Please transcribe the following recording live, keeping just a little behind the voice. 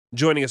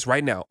Joining us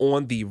right now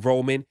on the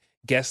Roman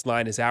guest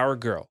line is our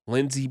girl,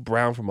 Lindsey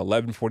Brown from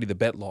 1140 The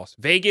Bet Las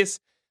Vegas.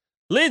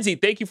 Lindsey,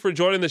 thank you for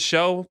joining the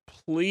show.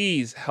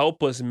 Please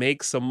help us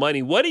make some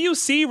money. What do you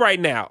see right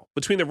now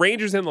between the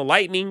Rangers and the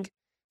Lightning?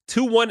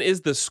 2-1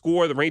 is the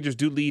score. The Rangers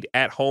do lead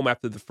at home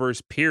after the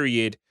first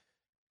period.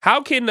 How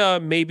can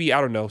maybe,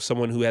 I don't know,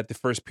 someone who had the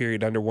first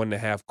period under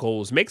 1.5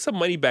 goals make some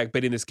money back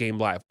betting this game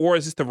live? Or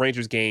is this the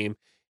Rangers game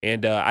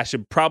and I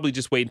should probably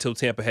just wait until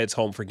Tampa heads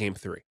home for game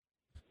 3?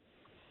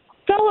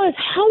 Fellas,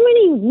 how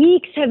many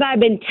weeks have I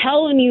been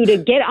telling you to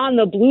get on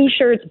the Blue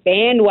Shirts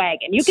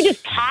bandwagon? You can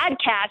just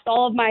podcast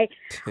all of my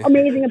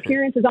amazing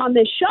appearances on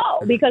this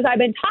show because I've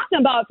been talking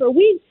about it for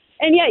weeks,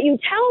 and yet you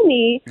tell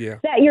me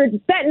that you're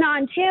betting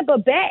on Tampa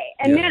Bay.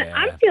 And, man,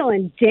 I'm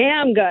feeling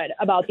damn good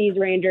about these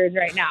Rangers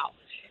right now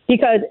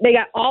because they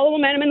got all the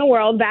momentum in the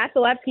world.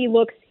 Vasilevsky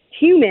looks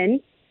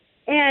human,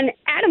 and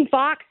Adam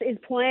Fox is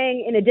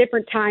playing in a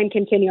different time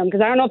continuum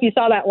because I don't know if you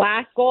saw that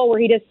last goal where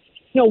he just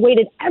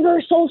waited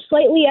ever so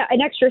slightly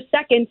an extra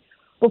second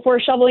before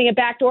shoveling it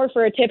backdoor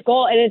for a tip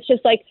goal. And it's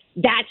just like,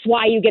 that's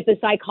why you get the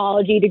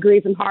psychology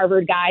degree from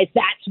Harvard, guys.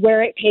 That's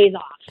where it pays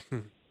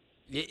off.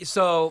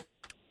 So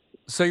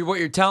what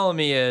you're telling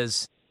me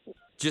is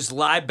just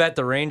live bet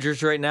the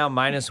Rangers right now,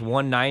 minus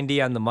 190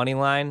 on the money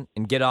line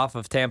and get off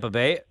of Tampa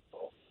Bay?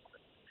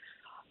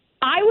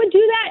 I would do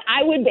that.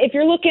 I would, if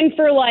you're looking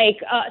for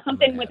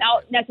something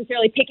without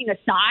necessarily picking a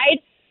side.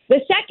 The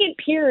second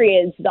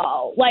periods,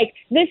 though,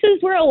 this is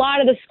where a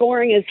lot of the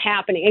scoring is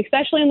happening,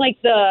 especially in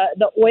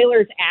the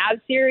Oilers-Avs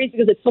series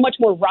because it's so much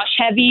more rush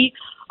heavy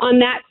on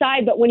that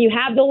side. But when you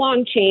have the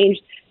long change,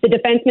 the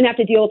defensemen have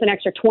to deal with an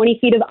extra 20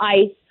 feet of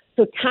ice.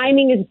 So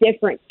timing is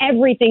different.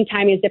 Everything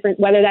timing is different,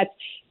 whether that's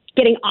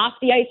getting off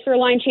the ice for a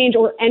line change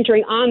or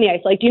entering on the ice.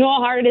 Do you know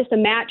how hard it is to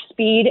match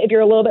speed if you're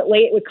a little bit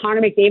late with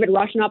Connor McDavid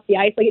rushing up the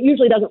ice? It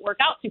usually doesn't work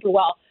out super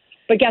well.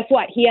 But guess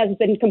what? He has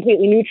been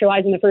completely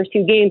neutralized in the first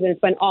 2 games, and it's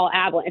been all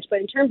Avalanche.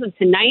 But in terms of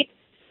tonight,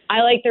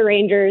 I like the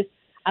Rangers.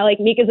 I like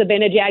Mika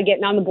Zibanejad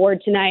getting on the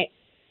board tonight.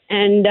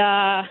 And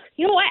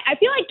you know what? I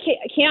feel like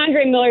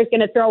Keandre Miller is going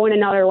to throw in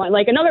another one,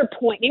 another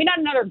point. Maybe not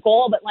another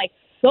goal, but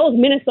those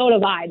Minnesota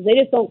vibes. They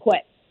just don't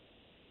quit.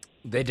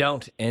 They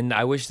don't, and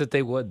I wish that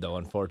they would, though,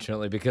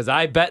 unfortunately, because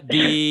I bet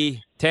the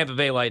Tampa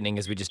Bay Lightning,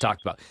 as we just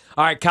talked about.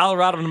 All right,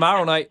 Colorado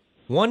tomorrow night.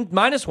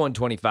 Minus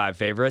 125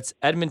 favorites.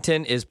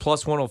 Edmonton is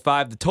plus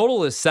 105. The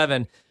total is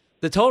 7.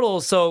 The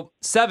total, so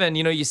 7,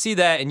 you see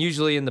that, and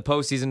usually in the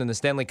postseason in the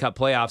Stanley Cup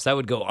playoffs, that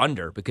would go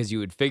under because you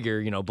would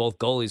figure, both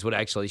goalies would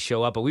actually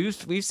show up. But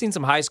we've seen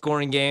some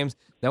high-scoring games.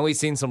 Then we've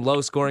seen some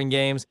low-scoring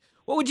games.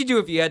 What would you do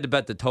if you had to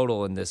bet the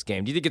total in this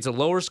game? Do you think it's a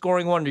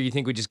lower-scoring one, or do you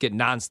think we just get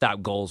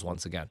nonstop goals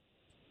once again?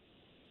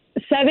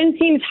 7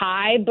 seems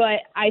high, but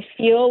I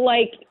feel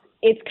like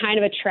it's kind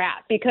of a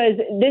trap because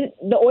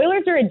the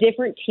Oilers are a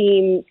different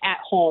team at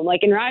home.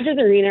 In Rogers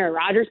Arena or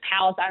Rogers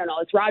Palace, I don't know.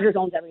 It's Rogers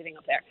owns everything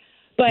up there.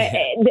 But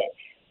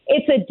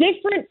it's a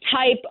different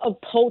type of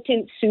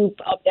potent soup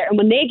up there. And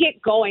when they get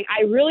going,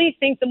 I really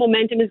think the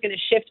momentum is going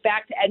to shift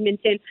back to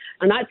Edmonton.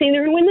 I'm not saying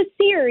they're going to win the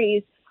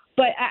series,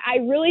 but I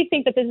really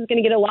think that this is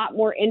going to get a lot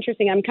more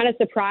interesting. I'm kind of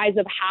surprised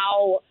of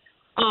how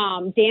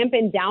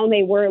dampened down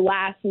they were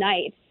last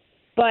night.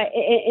 But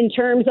in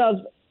terms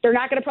of they're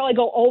not going to probably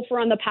go 0 for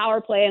on the power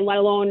play, and let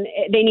alone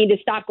they need to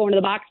stop going to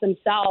the box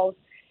themselves.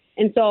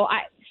 And so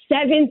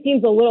 7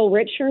 seems a little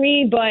rich for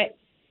me. But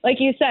like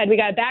you said, we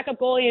got a backup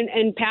goalie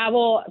and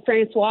Pavel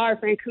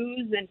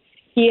Francouz, and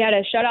he had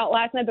a shutout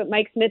last night. But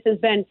Mike Smith has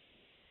been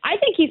 – I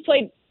think he's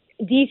played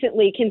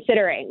decently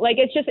considering.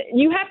 It's just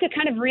you have to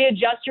kind of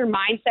readjust your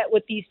mindset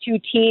with these two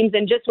teams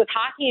and just with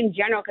hockey in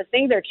general because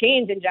things are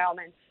changing,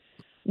 gentlemen,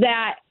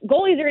 that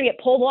goalies are going to get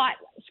pulled a lot,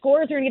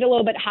 scores are going to get a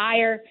little bit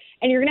higher,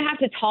 and you're going to have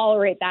to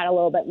tolerate that a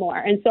little bit more.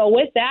 And so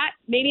with that,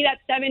 maybe that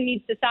 7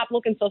 needs to stop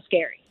looking so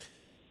scary.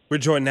 We're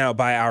joined now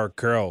by our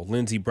girl,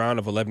 Lindsey Brown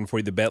of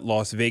 1140 The Bet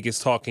Las Vegas,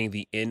 talking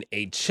the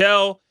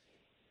NHL.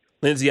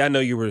 Lindsey, I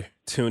know you were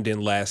tuned in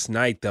last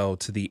night, though,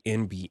 to the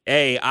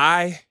NBA.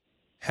 I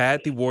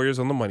had the Warriors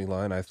on the money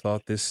line. I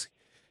thought this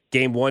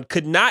Game 1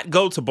 could not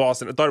go to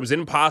Boston. I thought it was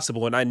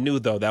impossible, and I knew,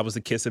 though, that was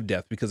the kiss of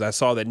death because I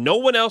saw that no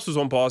one else was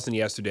on Boston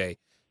yesterday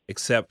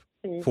except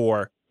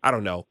for, I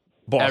don't know,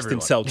 Boston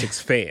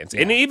Celtics fans.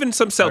 And even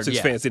some Celtics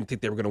fans didn't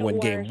think they were going to win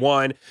Game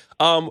 1.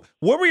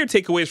 What were your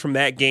takeaways from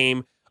that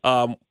game?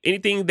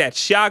 Anything that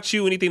shocked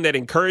you, anything that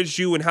encouraged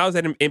you, and how does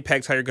that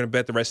impact how you're going to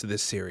bet the rest of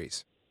this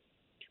series?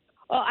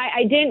 Well,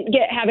 I didn't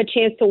have a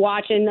chance to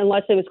watch it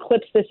unless it was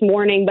clips this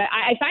morning, but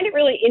I find it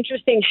really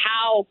interesting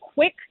how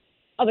quick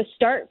of a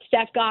start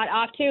Steph got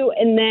off to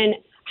and then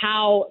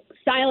how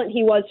silent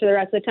he was for the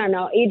rest of the time.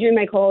 Now, Adrian,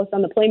 my co-host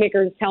on The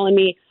Playmaker, is telling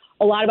me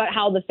a lot about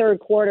how the third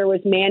quarter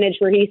was managed,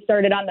 where he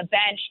started on the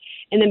bench,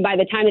 and then by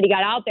the time that he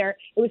got out there,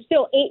 it was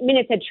still 8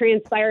 minutes had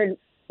transpired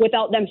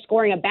without them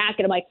scoring a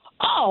basket. I'm like,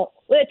 oh,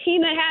 a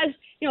team that has,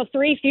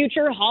 3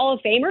 future Hall of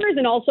Famers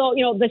and also,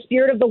 the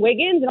spirit of the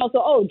Wiggins and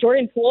also,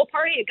 Jordan Poole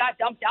party, it got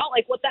dumped out.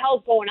 Like, what the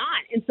hell's going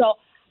on? And so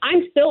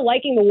I'm still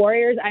liking the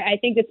Warriors. I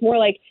think it's more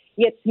like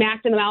you get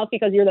smacked in the mouth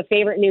because you're the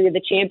favorite and you're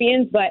the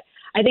champions. But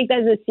I think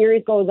as the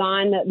series goes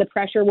on, the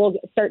pressure will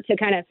start to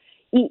kind of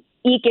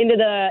eke into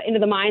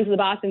the minds of the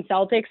Boston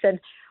Celtics. And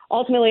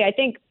ultimately, I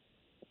think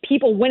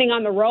people winning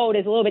on the road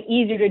is a little bit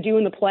easier to do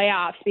in the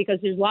playoffs because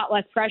there's a lot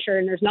less pressure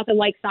and there's nothing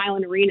like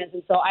silent arenas.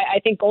 And so I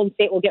think Golden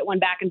State will get one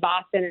back in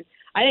Boston. And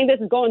I think this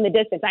is going the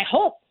distance. I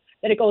hope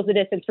that it goes the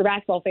distance for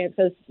basketball fans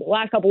because the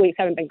last couple of weeks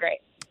haven't been great.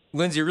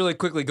 Lindsay, really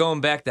quickly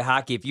going back to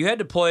hockey, if you had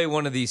to play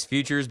one of these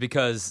futures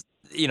because,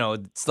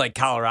 it's like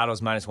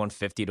Colorado's minus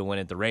 150 to win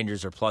it, the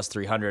Rangers are plus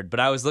 300, but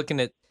I was looking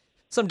at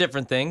some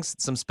different things,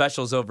 some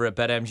specials over at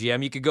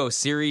BetMGM. You could go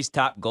series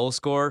top goal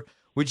scorer.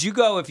 Would you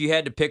go if you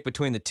had to pick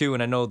between the two?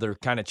 And I know they're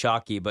kind of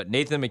chalky, but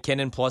Nathan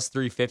McKinnon plus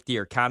 350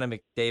 or Connor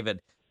McDavid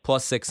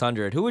plus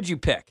 600. Who would you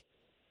pick?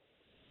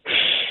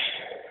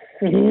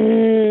 This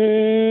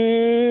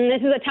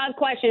is a tough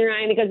question,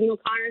 Ryan, because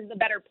Connor's the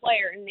better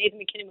player, and Nathan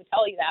McKinnon would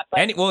tell you that.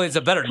 But it's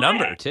a better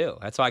number too.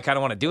 That's why I kind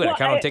of want to do it. I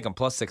kind of want to take him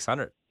plus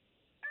 600.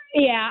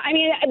 Yeah, I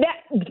mean,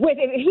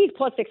 if he's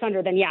plus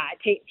 600, then yeah,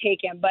 take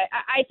him. But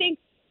I think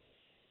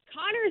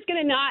Connor's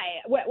going to not.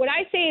 What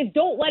I say is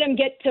don't let him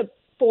get to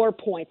 4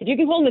 points. If you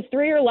can hold him to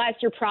 3 or less,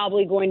 you're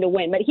probably going to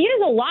win. But he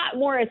has a lot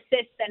more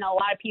assists than a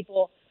lot of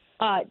people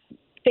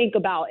think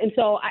about. And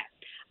so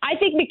I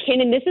think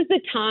McKinnon, this is the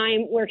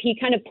time where he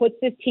kind of puts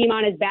this team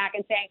on his back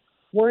and saying,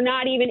 we're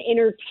not even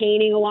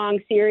entertaining a long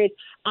series.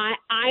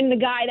 I'm the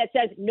guy that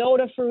says no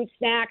to fruit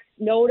snacks,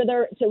 no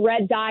to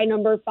red dye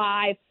number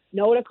 5,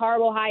 no to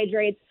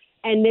carbohydrates.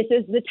 And this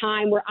is the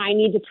time where I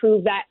need to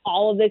prove that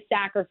all of this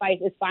sacrifice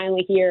is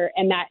finally here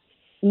and that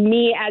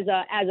me as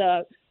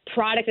a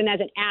product and as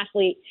an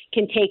athlete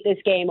can take this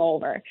game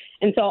over.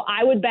 And so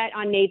I would bet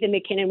on Nathan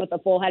McKinnon with a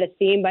full head of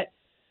steam, but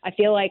I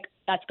feel like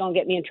that's going to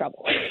get me in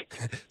trouble.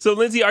 So,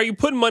 Lindsay, are you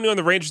putting money on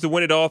the Rangers to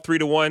win it all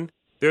 3-1?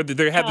 They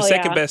have the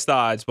second best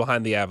odds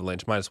behind the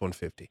Avalanche, minus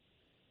 150.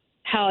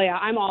 Hell yeah,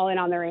 I'm all in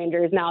on the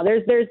Rangers now.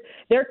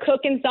 They're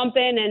cooking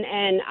something,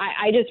 and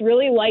I just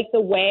really like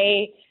the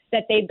way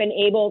that they've been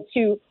able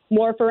to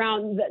morph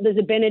around the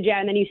Zibanejad,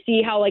 and then you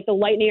see how like the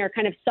Lightning are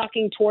kind of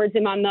sucking towards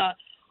him on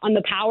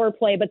the power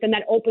play, but then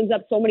that opens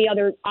up so many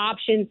other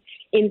options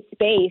in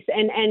space.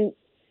 And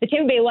the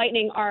Tampa Bay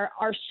Lightning are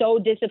so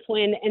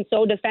disciplined and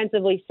so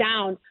defensively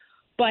sound,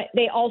 but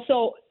they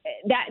also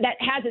that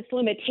has its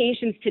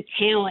limitations to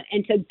talent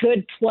and to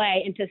good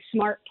play and to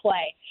smart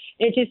play.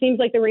 It just seems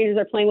like the Rangers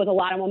are playing with a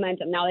lot of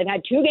momentum. Now they've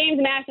had 2 games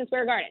in Madison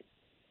Square Garden,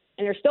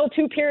 and there's still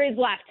 2 periods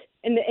left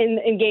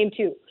in game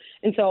 2.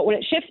 And so when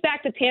it shifts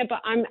back to Tampa,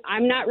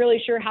 I'm not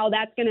really sure how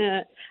that's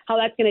gonna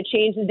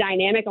change the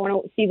dynamic. I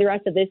want to see the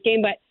rest of this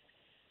game, but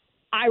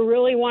I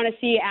really want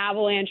to see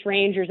Avalanche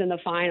Rangers in the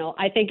final.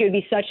 I think it would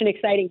be such an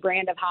exciting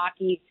brand of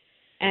hockey,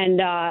 and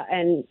I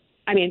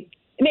mean,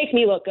 it makes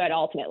me look good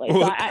ultimately. So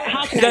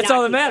that's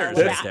all that matters.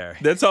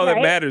 That's all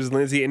that matters,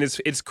 Lindsay. And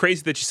it's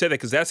crazy that you said that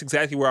because that's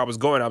exactly where I was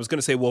going. I was going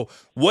to say, well,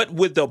 what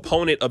would the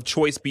opponent of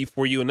choice be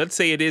for you? And let's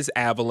say it is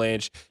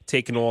Avalanche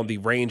taking on the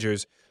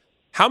Rangers.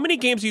 How many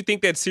games do you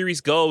think that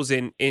series goes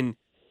in?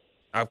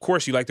 Of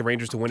course, you like the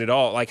Rangers to win it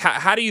all. Like,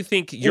 how do you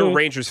think your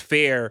Rangers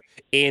fare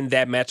in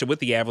that matchup with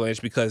the Avalanche?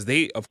 Because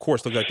they, of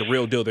course, look like the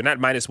real deal. They're not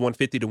minus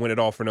 150 to win it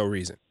all for no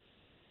reason.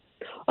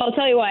 I'll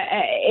tell you what,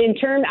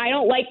 I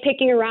don't like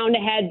picking around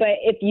ahead, but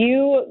if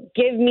you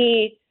give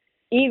me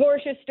Igor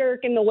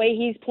Shesterkin the way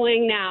he's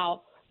playing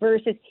now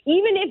versus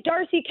even if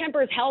Darcy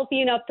Kemper is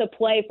healthy enough to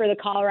play for the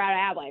Colorado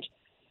Avalanche,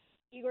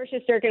 Igor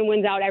Shesterkin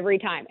wins out every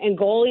time. And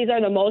goalies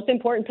are the most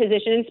important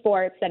position in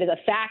sports. That is a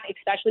fact,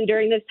 especially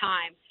during this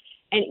time.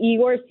 And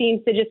Igor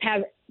seems to just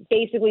have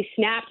basically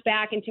snapped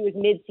back into his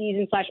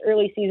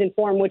mid-season/early season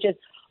form, which is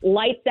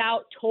lights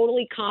out,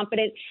 totally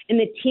confident, and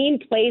the team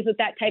plays with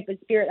that type of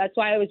spirit. That's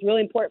why it was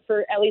really important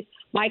for, at least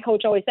my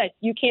coach always said,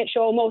 you can't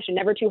show emotion,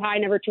 never too high,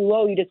 never too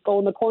low. You just go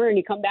in the corner and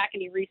you come back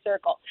and you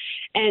recircle.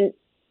 And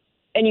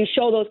you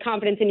show those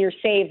confidence in your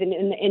saves and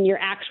in your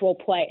actual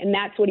play, and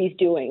that's what he's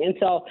doing. And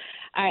so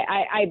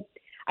I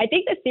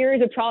think the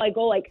series would probably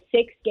go like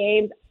 6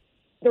 games.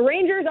 The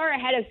Rangers are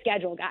ahead of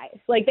schedule, guys.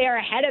 Like, they are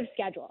ahead of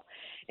schedule.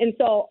 And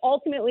so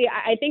ultimately,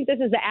 I think this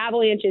is the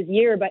Avalanche's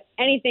year, but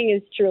anything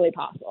is truly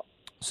possible.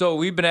 So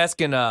we've been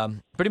asking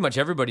pretty much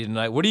everybody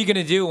tonight, what are you going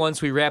to do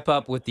once we wrap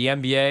up with the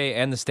NBA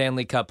and the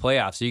Stanley Cup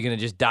playoffs? Are you going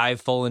to just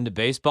dive full into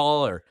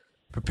baseball or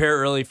prepare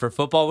early for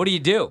football? What do you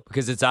do?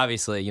 Because it's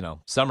obviously,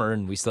 summer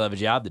and we still have a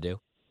job to do.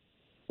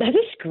 That's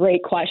a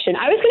great question.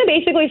 I was going to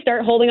basically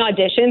start holding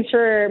auditions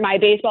for my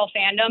baseball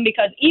fandom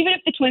because even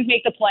if the Twins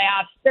make the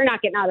playoffs, they're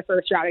not getting out of the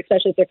first round,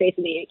 especially if they're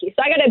facing the Yankees.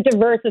 So I got to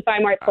diversify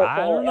my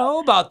portfolio. I don't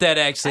know about that,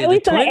 actually. The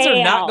Twins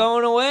are not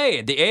going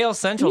away. The AL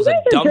Central is a dumpster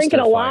fire. You guys are drinking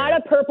a lot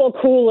of purple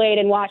Kool-Aid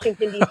in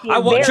Washington,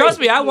 D.C. Trust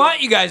me, I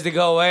want you guys to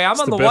go away. I'm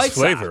on the White Sox. It's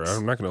the best flavor.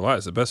 I'm not going to lie.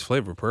 It's the best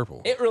flavor,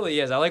 purple. It really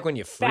is. I like when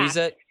you freeze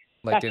it.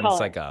 Like it's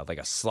like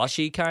a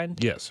slushy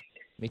kind. Yes.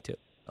 Me too.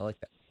 I like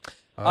that.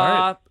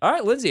 All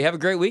right, Lindsay, have a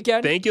great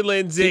weekend. Thank you,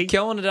 Lindsay. Keep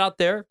killing it out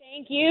there.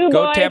 Thank you,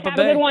 Go boys. Tampa Have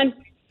Bay. a good one.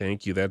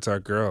 Thank you. That's our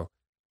girl,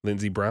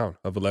 Lindsey Brown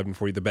of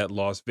 1140 The Bet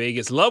Las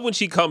Vegas. Love when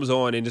she comes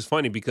on, and it's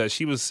funny because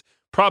she was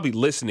probably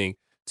listening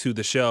to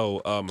the show.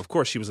 Of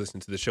course, she was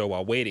listening to the show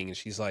while waiting, and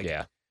she's like,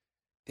 yeah.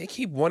 they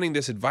keep wanting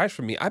this advice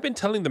from me. I've been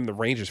telling them the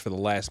Rangers for the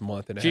last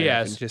month and a She half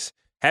has. and just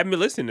haven't been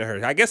listening to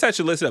her. I guess I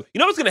should listen up. You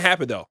know what's going to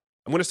happen, though?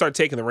 I'm going to start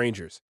taking the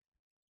Rangers.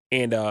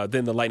 And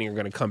then the Lightning are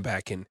going to come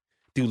back and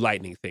do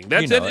Lightning thing.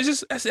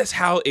 That's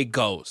how it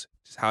goes.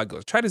 Just how it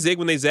goes. Try to zig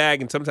when they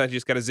zag, and sometimes you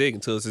just got to zig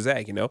until it's a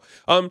zag, you know?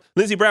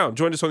 Lindsey Brown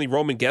joined us on the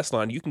Roman guest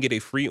line. You can get a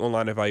free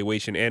online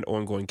evaluation and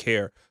ongoing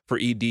care for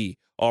ED,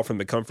 all from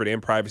the comfort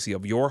and privacy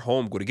of your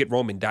home. Go to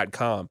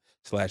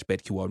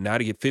GetRoman.com/BetQL now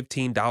to get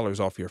 $15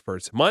 off your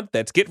first month.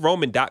 That's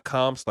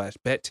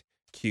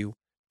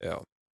GetRoman.com/BetQL.